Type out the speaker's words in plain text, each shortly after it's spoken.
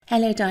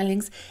Hello,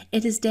 darlings.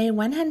 It is day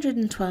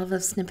 112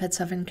 of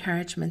Snippets of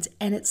Encouragement,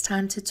 and it's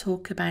time to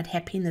talk about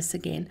happiness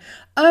again.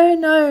 Oh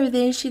no,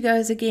 there she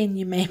goes again,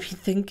 you may be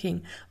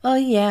thinking. Well,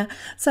 yeah,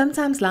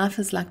 sometimes life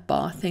is like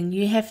bathing.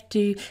 You have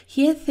to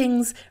hear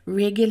things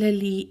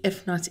regularly,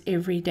 if not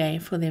every day,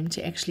 for them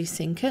to actually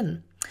sink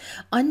in.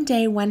 On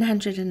day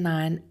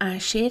 109, I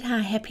shared how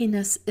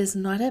happiness is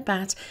not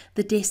about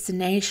the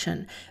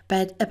destination,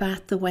 but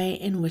about the way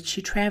in which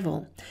you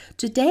travel.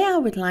 Today, I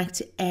would like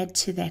to add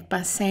to that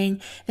by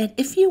saying that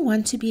if you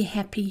want to be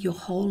happy your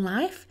whole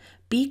life,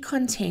 be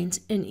content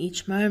in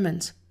each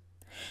moment.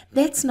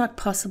 That's not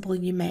possible,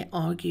 you may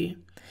argue.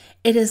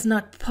 It is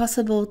not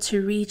possible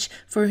to reach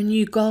for a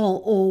new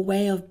goal or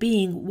way of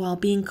being while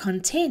being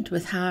content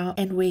with how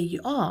and where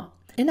you are.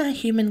 In our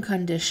human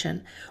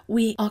condition,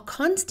 we are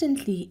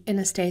constantly in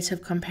a state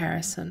of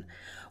comparison.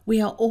 We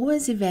are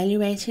always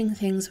evaluating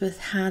things with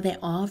how they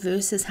are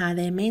versus how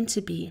they're meant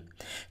to be.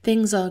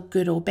 Things are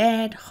good or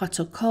bad,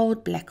 hot or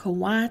cold, black or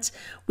white.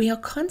 We are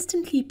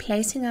constantly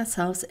placing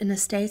ourselves in a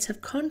state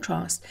of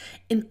contrast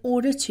in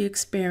order to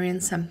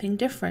experience something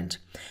different.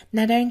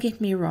 Now, don't get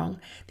me wrong.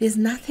 There's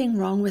nothing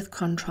wrong with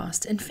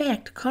contrast. In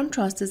fact,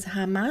 contrast is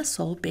how my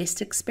soul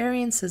best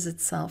experiences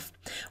itself.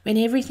 When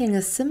everything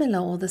is similar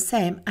or the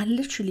same, I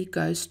literally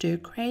go stir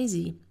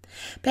crazy.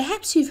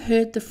 Perhaps you've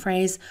heard the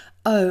phrase,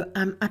 "Oh,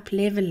 I'm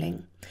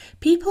up-leveling."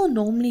 People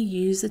normally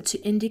use it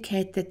to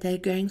indicate that they're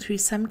going through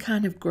some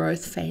kind of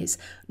growth phase,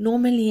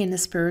 normally in a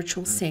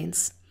spiritual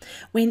sense.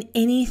 When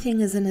anything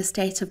is in a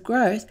state of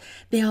growth,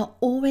 there are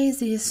always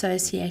the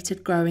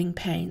associated growing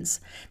pains.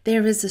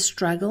 There is a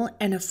struggle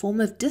and a form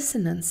of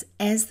dissonance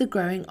as the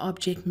growing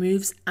object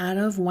moves out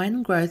of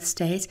one growth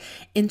state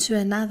into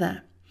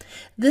another.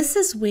 This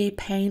is where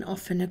pain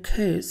often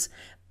occurs.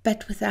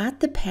 But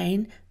without the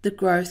pain, the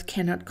growth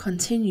cannot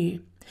continue.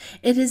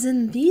 It is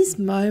in these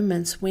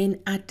moments when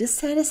our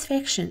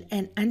dissatisfaction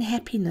and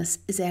unhappiness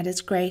is at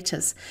its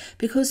greatest,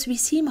 because we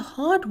seem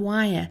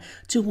hardwired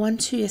to want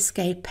to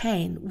escape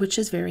pain, which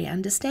is very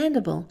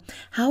understandable.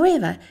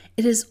 However,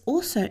 it is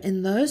also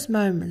in those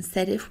moments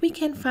that if we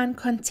can find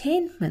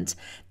contentment,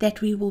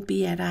 that we will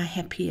be at our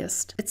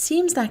happiest. It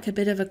seems like a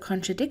bit of a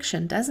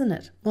contradiction, doesn't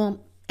it?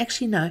 Well,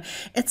 actually, no,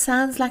 it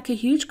sounds like a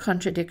huge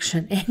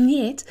contradiction, and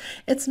yet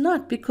it's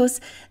not,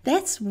 because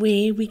that's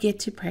where we get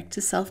to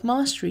practice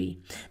self-mastery.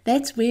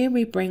 That's where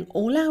we bring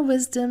all our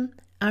wisdom,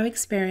 our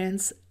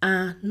experience,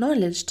 our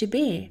knowledge to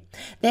bear.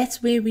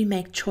 That's where we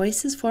make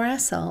choices for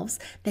ourselves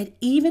that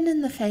even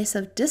in the face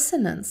of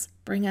dissonance,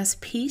 bring us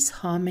peace,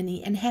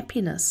 harmony, and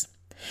happiness.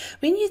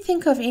 When you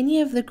think of any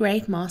of the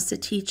great master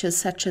teachers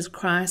such as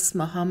Christ,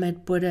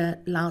 Muhammad, Buddha,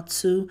 Lao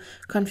Tzu,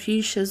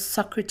 Confucius,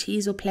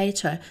 Socrates, or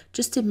Plato,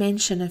 just to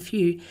mention a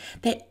few,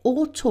 they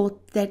all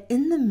taught that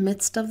in the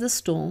midst of the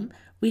storm,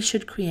 we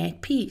should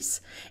create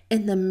peace.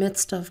 In the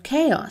midst of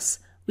chaos,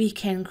 we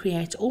can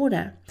create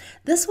order.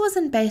 This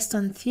wasn't based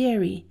on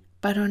theory,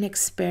 but on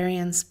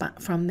experience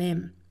from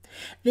them.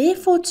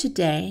 Therefore,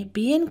 today,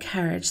 be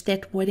encouraged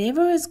that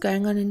whatever is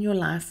going on in your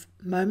life,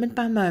 moment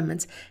by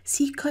moment,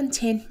 seek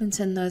contentment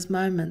in those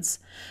moments.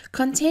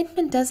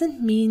 Contentment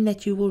doesn't mean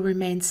that you will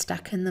remain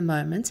stuck in the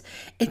moment.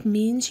 It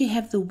means you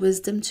have the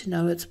wisdom to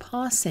know it's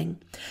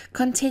passing.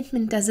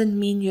 Contentment doesn't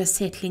mean you're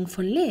settling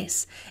for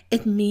less.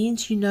 It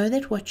means you know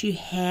that what you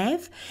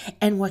have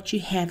and what you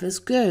have is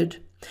good.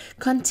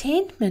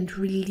 Contentment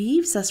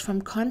relieves us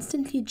from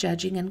constantly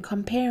judging and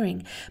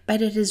comparing,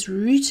 but it is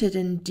rooted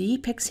in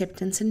deep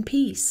acceptance and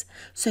peace.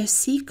 So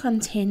seek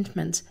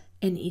contentment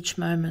in each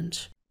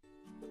moment.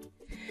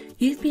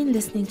 You've been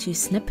listening to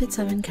Snippets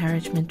of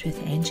Encouragement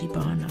with Angie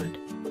Barnard.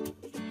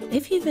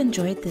 If you've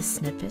enjoyed this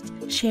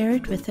snippet, share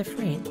it with a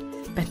friend.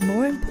 But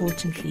more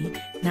importantly,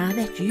 now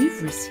that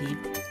you've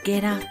received,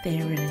 get out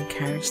there and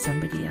encourage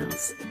somebody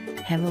else.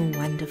 Have a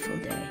wonderful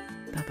day.